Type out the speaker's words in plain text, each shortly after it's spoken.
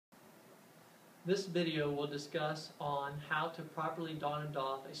This video will discuss on how to properly don and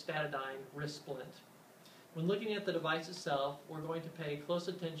doff a Stat-A-Dyne wrist splint. When looking at the device itself, we're going to pay close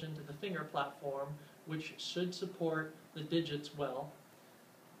attention to the finger platform, which should support the digits well.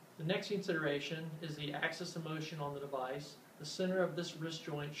 The next consideration is the axis of motion on the device. The center of this wrist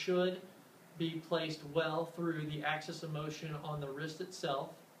joint should be placed well through the axis of motion on the wrist itself.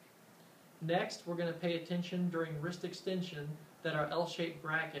 Next, we're going to pay attention during wrist extension that our L-shaped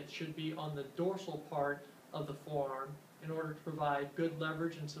bracket should be on the dorsal part of the forearm in order to provide good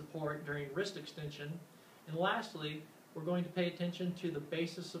leverage and support during wrist extension. And lastly, we're going to pay attention to the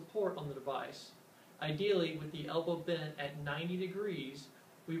base of support on the device. Ideally, with the elbow bent at 90 degrees,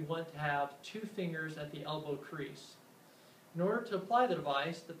 we want to have two fingers at the elbow crease. In order to apply the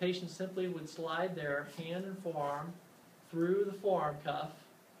device, the patient simply would slide their hand and forearm through the forearm cuff,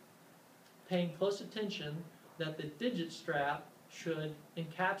 paying close attention that the digit strap should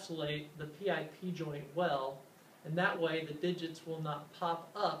encapsulate the PIP joint well, and that way the digits will not pop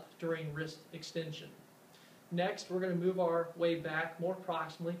up during wrist extension. Next, we're going to move our way back more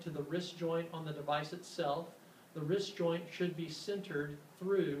proximally to the wrist joint on the device itself. The wrist joint should be centered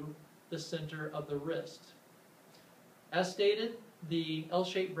through the center of the wrist. As stated, the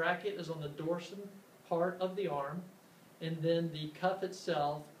L-shaped bracket is on the dorsal part of the arm, and then the cuff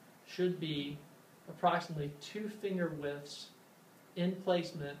itself should be approximately 2 finger widths in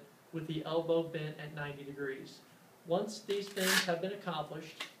placement with the elbow bent at 90 degrees. Once these things have been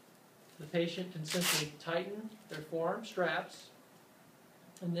accomplished, the patient can simply tighten their forearm straps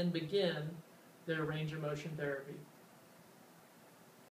and then begin their range of motion therapy.